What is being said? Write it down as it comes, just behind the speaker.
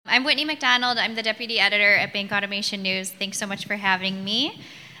I'm Whitney McDonald. I'm the Deputy Editor at Bank Automation News. Thanks so much for having me.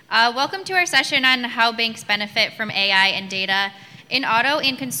 Welcome to our session on how banks benefit from AI and data in auto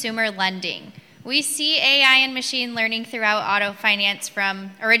and consumer lending. We see AI and machine learning throughout auto finance,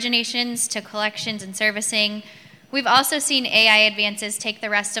 from originations to collections and servicing. We've also seen AI advances take the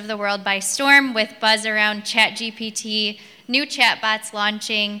rest of the world by storm, with buzz around ChatGPT, new chatbots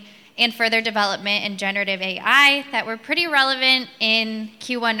launching, and further development in generative AI that were pretty relevant in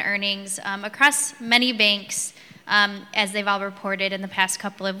Q1 earnings across many banks, as they've all reported in the past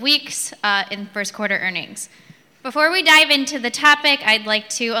couple of weeks in first quarter earnings. Before we dive into the topic, I'd like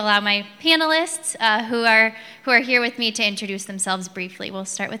to allow my panelists who are here with me to introduce themselves briefly. We'll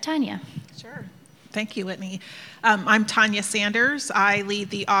start with Tanya. Sure. Thank you, Whitney. I'm Tanya Sanders. I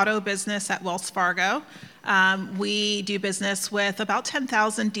lead the auto business at Wells Fargo. We do business with about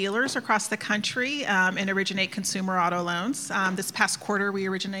 10,000 dealers across the country and originate consumer auto loans. This past quarter, we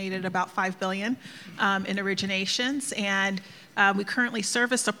originated about $5 billion in originations, and we currently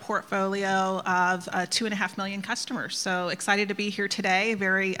service a portfolio of 2.5 million customers. So excited to be here today.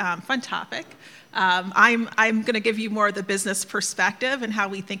 Very fun topic. I'm going to give you more of the business perspective and how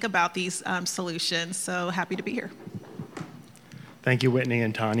we think about these solutions. So happy to be here. Thank you, Whitney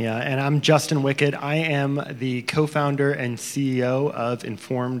and Tanya. And I'm Justin Wicked. I am the co-founder and CEO of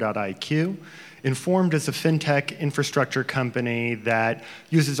Inform.iq. Informed is a fintech infrastructure company that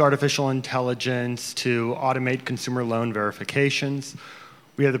uses artificial intelligence to automate consumer loan verifications.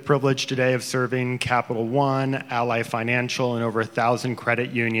 We have the privilege today of serving Capital One, Ally Financial, and over 1,000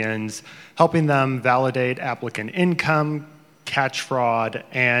 credit unions, helping them validate applicant income, catch fraud,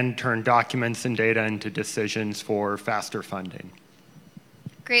 and turn documents and data into decisions for faster funding.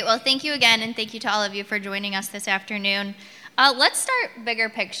 Great. Well, thank you again, and thank you to all of you for joining us this afternoon. Let's start bigger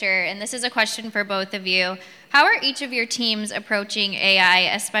picture, and this is a question for both of you. How are each of your teams approaching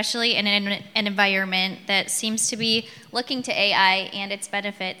AI, especially in an environment that seems to be looking to AI and its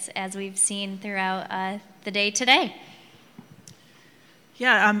benefits, as we've seen throughout the day today?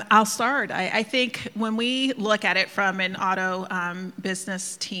 Yeah, I'll start. I think when we look at it from an auto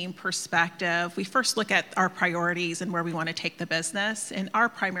business team perspective, we first look at our priorities and where we want to take the business. And our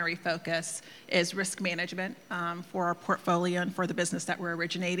primary focus is risk management for our portfolio and for the business that we're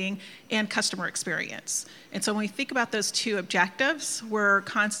originating, and customer experience. And so when we think about those two objectives, we're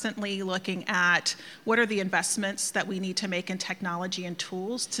constantly looking at what are the investments that we need to make in technology and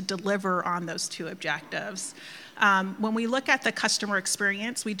tools to deliver on those two objectives. When we look at the customer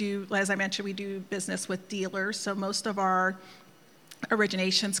experience, we do, as I mentioned, we do business with dealers. So most of our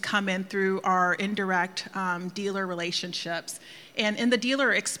originations come in through our indirect dealer relationships. And in the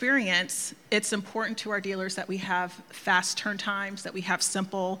dealer experience, it's important to our dealers that we have fast turn times, that we have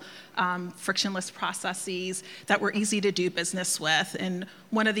simple, frictionless processes, that we're easy to do business with. And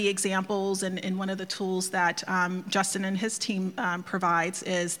one of the examples and one of the tools that Justin and his team provides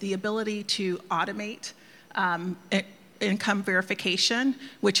is the ability to automate income verification,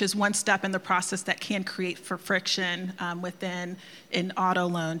 which is one step in the process that can create for friction within an auto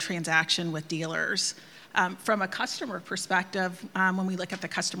loan transaction with dealers. From a customer perspective, when we look at the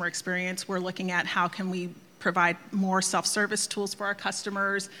customer experience, we're looking at how can we provide more self-service tools for our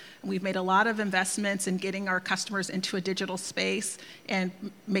customers. We've made a lot of investments in getting our customers into a digital space and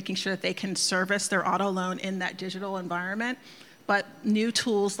making sure that they can service their auto loan in that digital environment. But new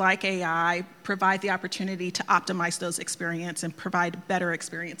tools like AI provide the opportunity to optimize those experiences and provide better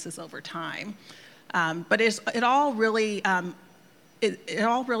experiences over time. But it all really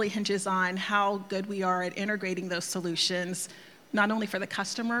hinges on how good we are at integrating those solutions, not only for the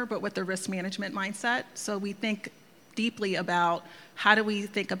customer, but with the risk management mindset. So we think deeply about how do we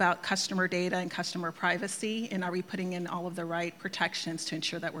think about customer data and customer privacy, and are we putting in all of the right protections to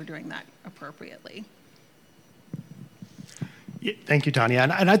ensure that we're doing that appropriately. Yeah, thank you, Tanya.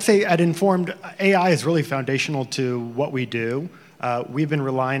 And I'd say at Informed, AI is really foundational to what we do. We've been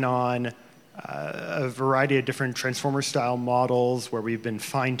relying on a variety of different transformer-style models where we've been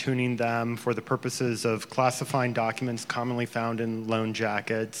fine-tuning them for the purposes of classifying documents commonly found in loan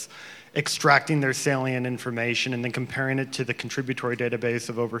jackets, extracting their salient information, and then comparing it to the contributory database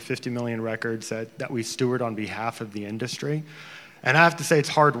of over 50 million records that we steward on behalf of the industry. And I have to say, it's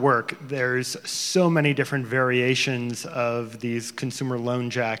hard work. There's so many different variations of these consumer loan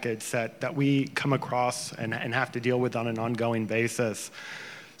jackets that we come across and have to deal with on an ongoing basis.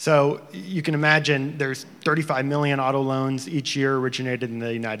 So you can imagine there's 35 million auto loans each year originated in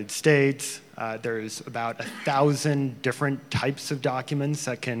the United States. There's about 1,000 different types of documents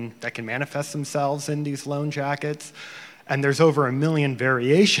that can manifest themselves in these loan jackets. And there's over 1 million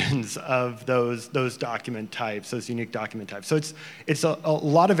variations of those document types, those unique document types. So it's a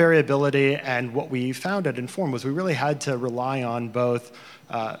lot of variability, and what we found at Inform was we really had to rely on both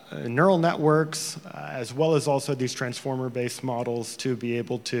neural networks as well as also these transformer-based models to be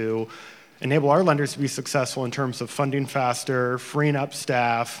able to enable our lenders to be successful in terms of funding faster, freeing up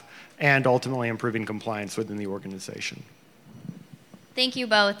staff, and ultimately improving compliance within the organization. Thank you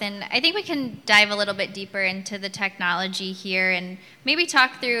both. And I think we can dive a little bit deeper into the technology here and maybe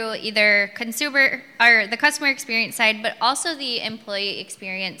talk through either consumer or the customer experience side, but also the employee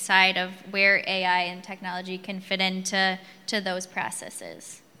experience side of where AI and technology can fit into those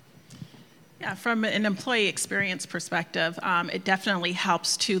processes. Yeah, from an employee experience perspective, it definitely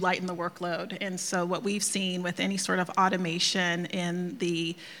helps to lighten the workload. And so what we've seen with any sort of automation in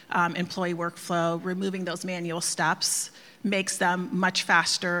the employee workflow, removing those manual steps makes them much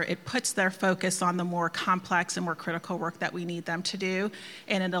faster. It puts their focus on the more complex and more critical work that we need them to do,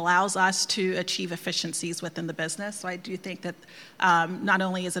 and it allows us to achieve efficiencies within the business. So I do think that not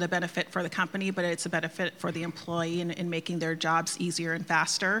only is it a benefit for the company, but it's a benefit for the employee in making their jobs easier and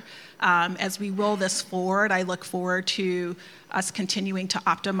faster. As we roll this forward, I look forward to us continuing to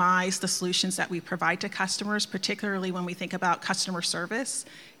optimize the solutions that we provide to customers, particularly when we think about customer service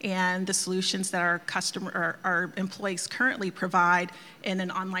and the solutions that our employees currently provide in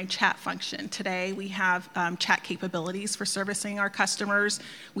an online chat function. Today, we have chat capabilities for servicing our customers.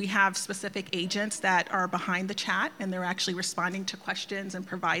 We have specific agents that are behind the chat, and they're actually responding to questions and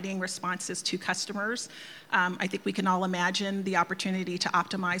providing responses to customers. I think we can all imagine the opportunity to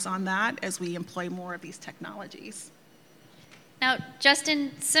optimize on that as we employ more of these technologies. Now,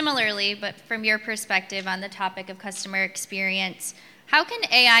 Justin, similarly, but from your perspective on the topic of customer experience, how can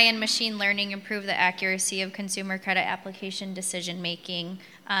AI and machine learning improve the accuracy of consumer credit application decision making,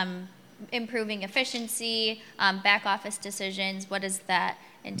 improving efficiency, back office decisions? What does that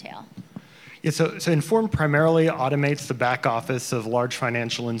entail? Yeah, so Inform primarily automates the back office of large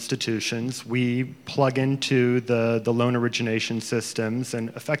financial institutions. We plug into the loan origination systems and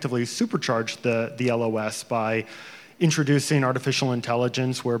effectively supercharge the LOS by introducing artificial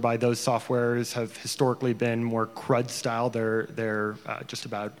intelligence, whereby those softwares have historically been more CRUD style. They're just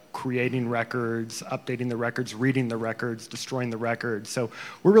about creating records, updating the records, reading the records, destroying the records. So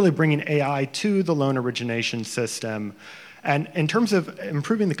we're really bringing AI to the loan origination system. And in terms of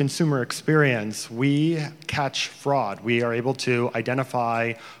improving the consumer experience, we catch fraud. We are able to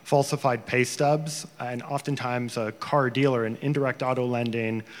identify falsified pay stubs, and oftentimes a car dealer in indirect auto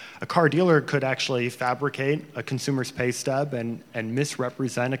lending, a car dealer could actually fabricate a consumer's pay stub and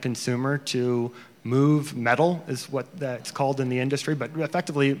misrepresent a consumer to move metal, is what that's called in the industry, but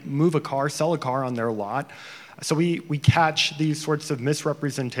effectively move a car, sell a car on their lot. So we catch these sorts of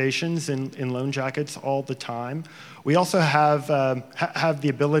misrepresentations in loan jackets all the time. We also have the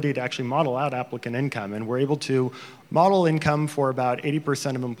ability to actually model out applicant income, and we're able to model income for about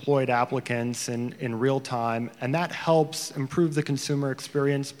 80% of employed applicants in real time, and that helps improve the consumer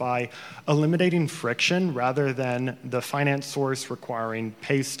experience by eliminating friction rather than the finance source requiring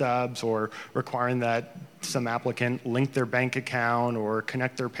pay stubs or requiring that some applicant link their bank account or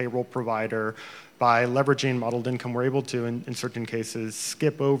connect their payroll provider. By leveraging modeled income, we're able to, in certain cases,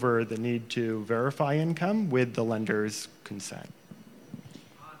 skip over the need to verify income with the lender's consent.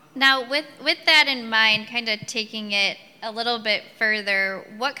 Now, with that in mind, kind of taking it a little bit further,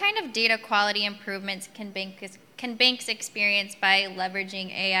 what kind of data quality improvements can banks experience by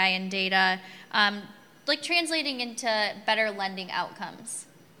leveraging AI and data, like translating into better lending outcomes?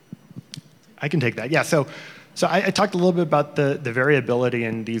 I can take that. Yeah. So I talked a little bit about the variability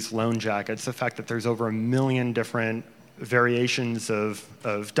in these loan jackets, the fact that there's over 1 million different variations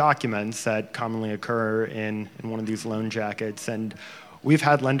of documents that commonly occur in one of these loan jackets. And we've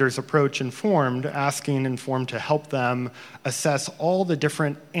had lenders approach Inform, asking Inform to help them assess all the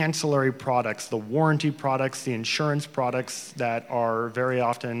different ancillary products, the warranty products, the insurance products that are very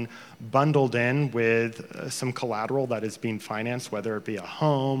often bundled in with some collateral that is being financed, whether it be a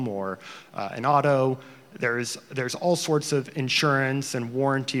home or an auto. There's all sorts of insurance and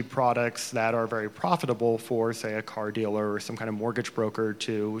warranty products that are very profitable for, say, a car dealer or some kind of mortgage broker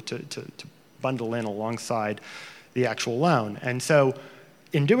to bundle in alongside the actual loan. And so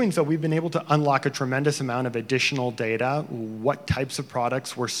in doing so, we've been able to unlock a tremendous amount of additional data. What types of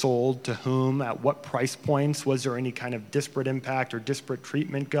products were sold to whom, at what price points, was there any kind of disparate impact or disparate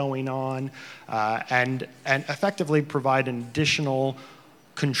treatment going on, and effectively provide an additional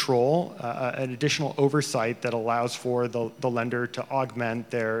control, an additional oversight that allows for the lender to augment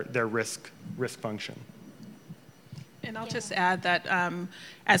their risk function. And I'll just add that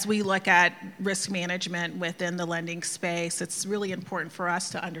as we look at risk management within the lending space, it's really important for us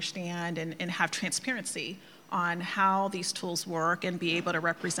to understand and have transparency on how these tools work and be able to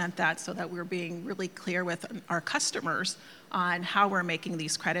represent that so that we're being really clear with our customers on how we're making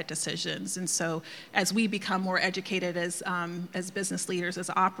these credit decisions. And so as we become more educated as business leaders, as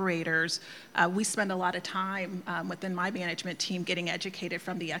operators, we spend a lot of time within my management team getting educated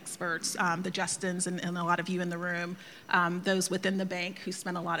from the experts, the Justins and a lot of you in the room, those within the bank who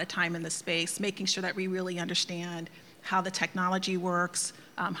spend a lot of time in the space, making sure that we really understand how the technology works,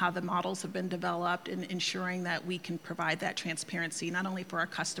 how the models have been developed, and ensuring that we can provide that transparency, not only for our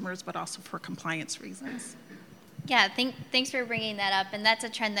customers, but also for compliance reasons. Yeah, thanks for bringing that up. And that's a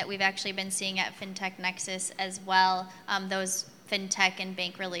trend that we've actually been seeing at FinTech Nexus as well, those FinTech and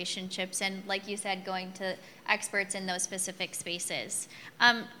bank relationships, and like you said, going to experts in those specific spaces.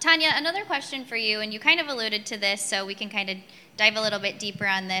 Tanya, another question for you, and you kind of alluded to this, so we can kind of dive a little bit deeper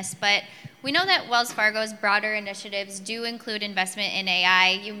on this, but we know that Wells Fargo's broader initiatives do include investment in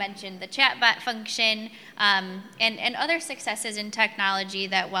AI. You mentioned the chatbot function and other successes in technology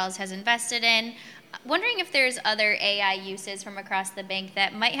that Wells has invested in. Wondering if there's other AI uses from across the bank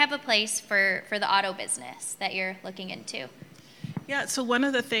that might have a place for the auto business that you're looking into. Yeah, so one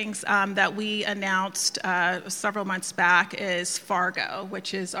of the things that we announced several months back is Fargo,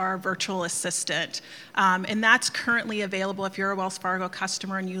 which is our virtual assistant. And that's currently available. If you're a Wells Fargo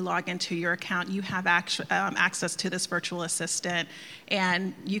customer and you log into your account, you have access to this virtual assistant.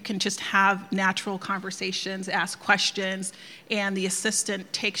 And you can just have natural conversations, ask questions, and the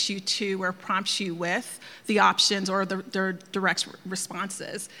assistant takes you to or prompts you with the options or their direct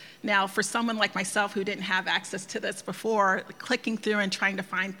responses. Now, for someone like myself who didn't have access to this before, clicking through and trying to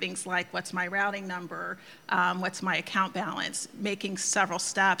find things like what's my routing number, what's my account balance, making several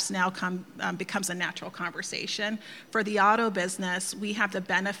steps now becomes a natural conversation. For the auto business, we have the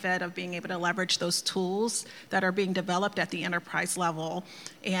benefit of being able to leverage those tools that are being developed at the enterprise level.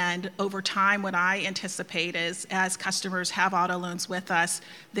 And over time, what I anticipate is as customers have auto loans with us,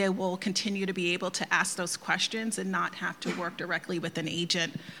 they will continue to be able to ask those questions and not have to work directly with an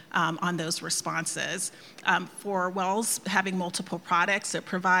agent on those responses. For Wells, having multiple products, it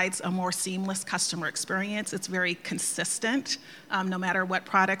provides a more seamless customer experience. It's very consistent, no matter what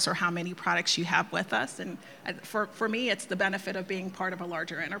products or how many products you have with us. And for me, it's the benefit of being part of a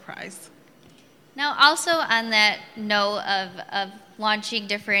larger enterprise. Now, also on that note of launching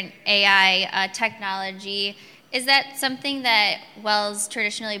different AI technology, is that something that Wells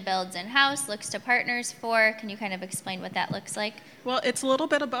traditionally builds in-house, looks to partners for? Can you kind of explain what that looks like? Well, it's a little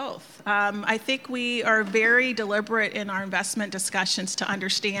bit of both. I think we are very deliberate in our investment discussions to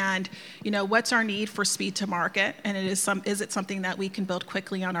understand, what's our need for speed to market, and is it something that we can build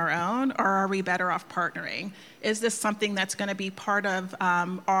quickly on our own, or are we better off partnering? Is this something that's going to be part of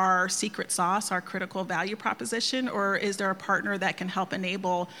our secret sauce, our critical value proposition, or is there a partner that can help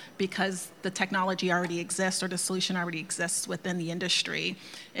enable because the technology already exists or the solution already exists within the industry?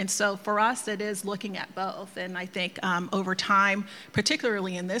 And so for us, it is looking at both. And I think over time,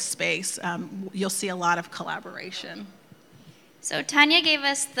 particularly in this space, you'll see a lot of collaboration. So Tanya gave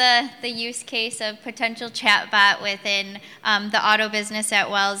us the use case of potential chatbot within the auto business at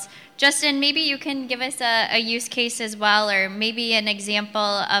Wells. Justin, maybe you can give us a use case as well, or maybe an example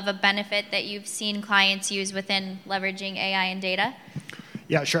of a benefit that you've seen clients use within leveraging AI and data.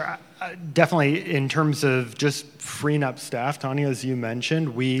 Yeah, sure. Definitely, in terms of just freeing up staff, Tanya, as you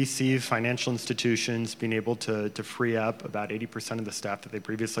mentioned, we see financial institutions being able to free up about 80% of the staff that they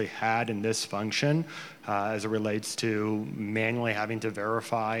previously had in this function as it relates to manually having to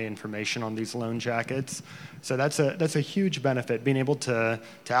verify information on these loan jackets. So that's a huge benefit. Being able to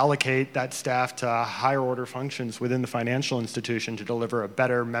allocate that staff to higher order functions within the financial institution to deliver a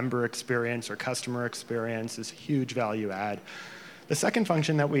better member experience or customer experience is a huge value add. The second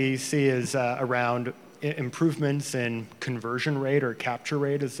function that we see is around improvements in conversion rate or capture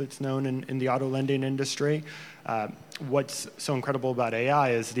rate, as it's known in the auto lending industry. What's so incredible about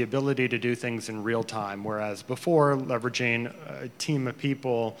AI is the ability to do things in real time, whereas before, leveraging a team of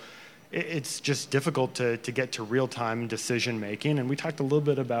people, it's just difficult to get to real-time decision making. And we talked a little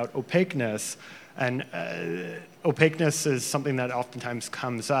bit about opaqueness. And opaqueness is something that oftentimes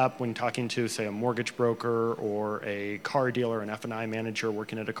comes up when talking to, say, a mortgage broker or a car dealer, an F&I manager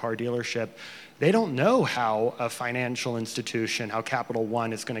working at a car dealership. They don't know how a financial institution, how Capital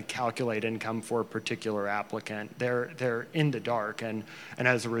One is going to calculate income for a particular applicant. They're in the dark. And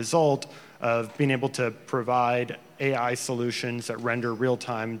as a result of being able to provide AI solutions that render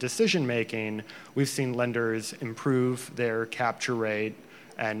real-time decision making, we've seen lenders improve their capture rate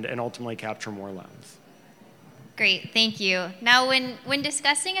and ultimately capture more loans. great. Thank you. Now, when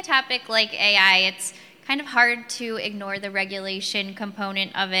discussing a topic like AI, it's kind of hard to ignore the regulation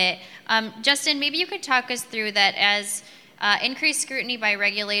component of it. Justin, maybe you could talk us through that as increased scrutiny by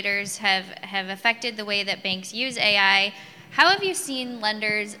regulators have affected the way that banks use AI. How have you seen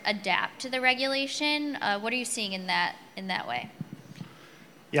lenders adapt to the regulation? What are you seeing in that way?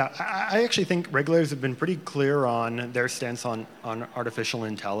 Yeah, I actually think regulators have been pretty clear on their stance on artificial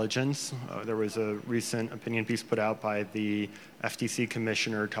intelligence. There was a recent opinion piece put out by the FTC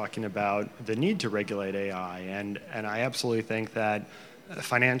commissioner talking about the need to regulate AI, and I absolutely think that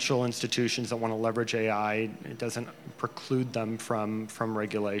financial institutions that want to leverage AI, it doesn't preclude them from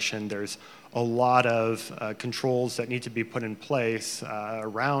regulation. There's a lot of controls that need to be put in place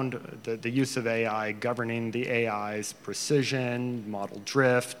around the use of AI, governing the AI's precision, model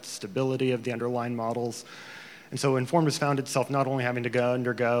drift, stability of the underlying models. And so Informed has found itself not only having to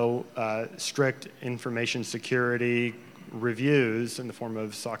undergo strict information security reviews in the form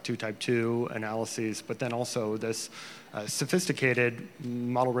of SOC 2 Type 2 analyses, but then also this sophisticated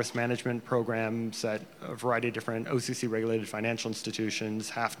model risk management programs that a variety of different OCC-regulated financial institutions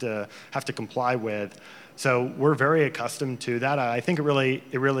have to comply with. So we're very accustomed to that. I think it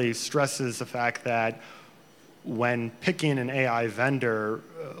really stresses the fact that when picking an AI vendor,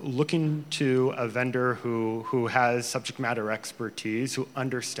 looking to a vendor who has subject matter expertise, who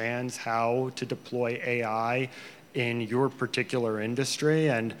understands how to deploy AI in your particular industry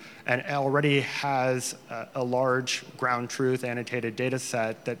and already has a large ground truth annotated data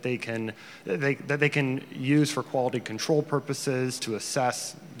set that they can use for quality control purposes to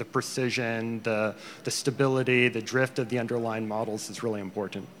assess the precision, the stability, the drift of the underlying models is really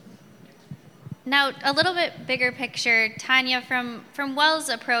important. Now, a little bit bigger picture, Tanya, from Wells'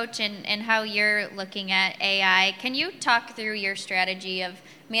 approach and how you're looking at AI, can you talk through your strategy of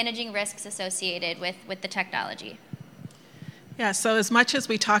managing risks associated with the technology? Yeah, so as much as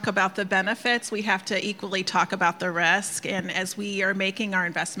we talk about the benefits, we have to equally talk about the risk. And as we are making our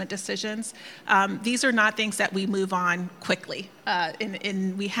investment decisions, these are not things that we move on quickly.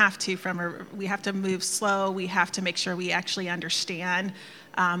 And we have to move slow. We have to make sure we actually understand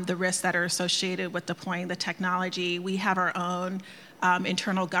the risks that are associated with deploying the technology. We have our own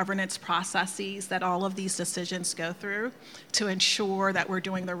internal governance processes that all of these decisions go through to ensure that we're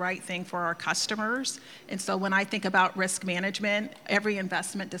doing the right thing for our customers. And so when I think about risk management, every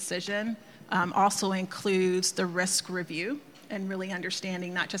investment decision also includes the risk review and really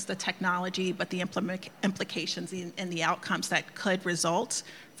understanding not just the technology, but the implications and the outcomes that could result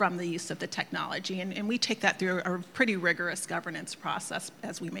from the use of the technology. And we take that through a pretty rigorous governance process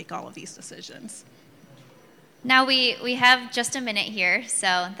as we make all of these decisions. Now we have just a minute here,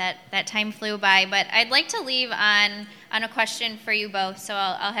 so that time flew by, but I'd like to leave on a question for you both, so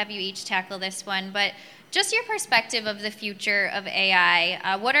I'll have you each tackle this one. But just your perspective of the future of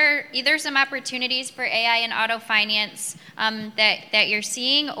AI. What are either some opportunities for AI in auto finance that you're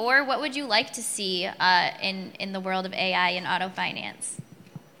seeing, or what would you like to see in the world of AI in auto finance?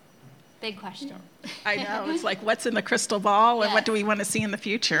 Big question. I know, it's like what's in the crystal ball and what do we want to see in the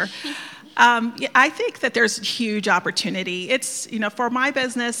future? I think that there's huge opportunity. It's, for my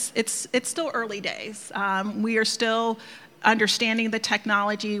business, it's still early days. We are still understanding the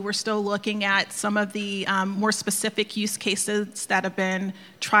technology. We're still looking at some of the more specific use cases that have been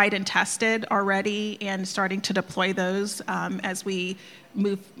tried and tested already and starting to deploy those as we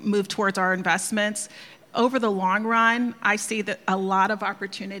move towards our investments. Over the long run, I see that a lot of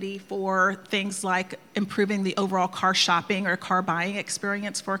opportunity for things like improving the overall car shopping or car buying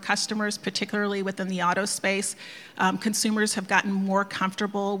experience for customers, particularly within the auto space. Consumers have gotten more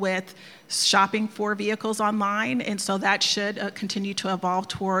comfortable with shopping for vehicles online, and so that should continue to evolve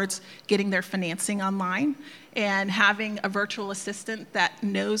towards getting their financing online. And having a virtual assistant that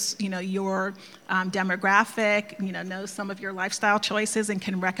knows, your demographic, knows some of your lifestyle choices and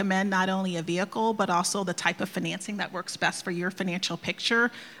can recommend not only a vehicle, but also the type of financing that works best for your financial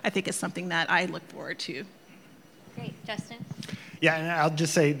picture, I think is something that I look forward to. Great. Justin? Yeah, and I'll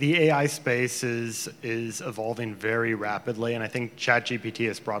just say the AI space is evolving very rapidly, and I think ChatGPT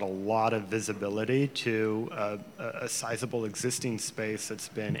has brought a lot of visibility to a sizable existing space that's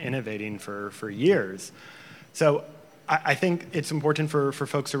been innovating for years. So I think it's important for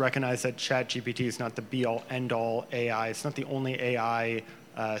folks to recognize that ChatGPT is not the be-all, end-all AI. It's not the only AI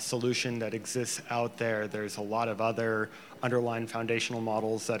solution that exists out there. There's a lot of other underlying foundational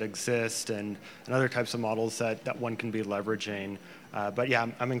models that exist and other types of models that one can be leveraging. But yeah,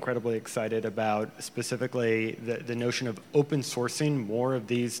 I'm incredibly excited about specifically the notion of open sourcing more of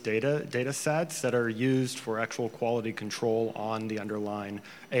these data sets that are used for actual quality control on the underlying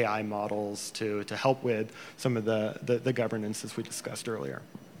AI models to help with some of the governance as we discussed earlier.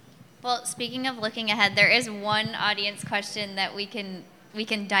 Well, speaking of looking ahead, there is one audience question that we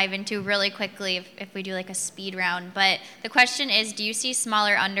can dive into really quickly if we do like a speed round. But the question is, do you see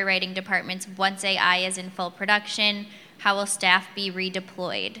smaller underwriting departments once AI is in full production? How will staff be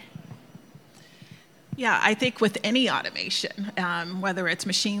redeployed? Yeah, I think with any automation, whether it's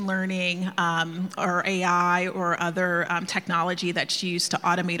machine learning or AI or other technology that's used to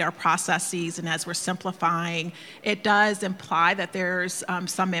automate our processes, and as we're simplifying, it does imply that there's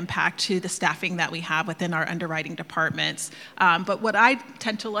some impact to the staffing that we have within our underwriting departments. But what I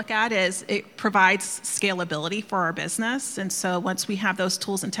tend to look at is it provides scalability for our business, and so once we have those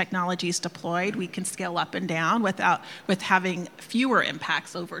tools and technologies deployed, we can scale up and down with having fewer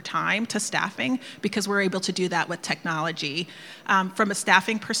impacts over time to staffing, because we're able to do that with technology. From a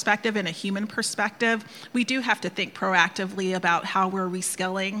staffing perspective and a human perspective, we do have to think proactively about how we're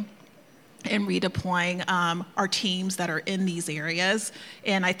reskilling and redeploying our teams that are in these areas.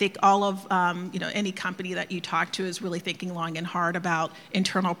 And I think all of any company that you talk to is really thinking long and hard about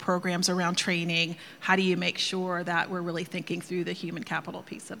internal programs around training. How do you make sure that we're really thinking through the human capital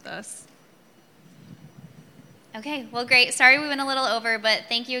piece of this? Okay, well, great. Sorry we went a little over, but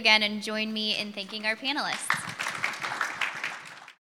thank you again, and join me in thanking our panelists.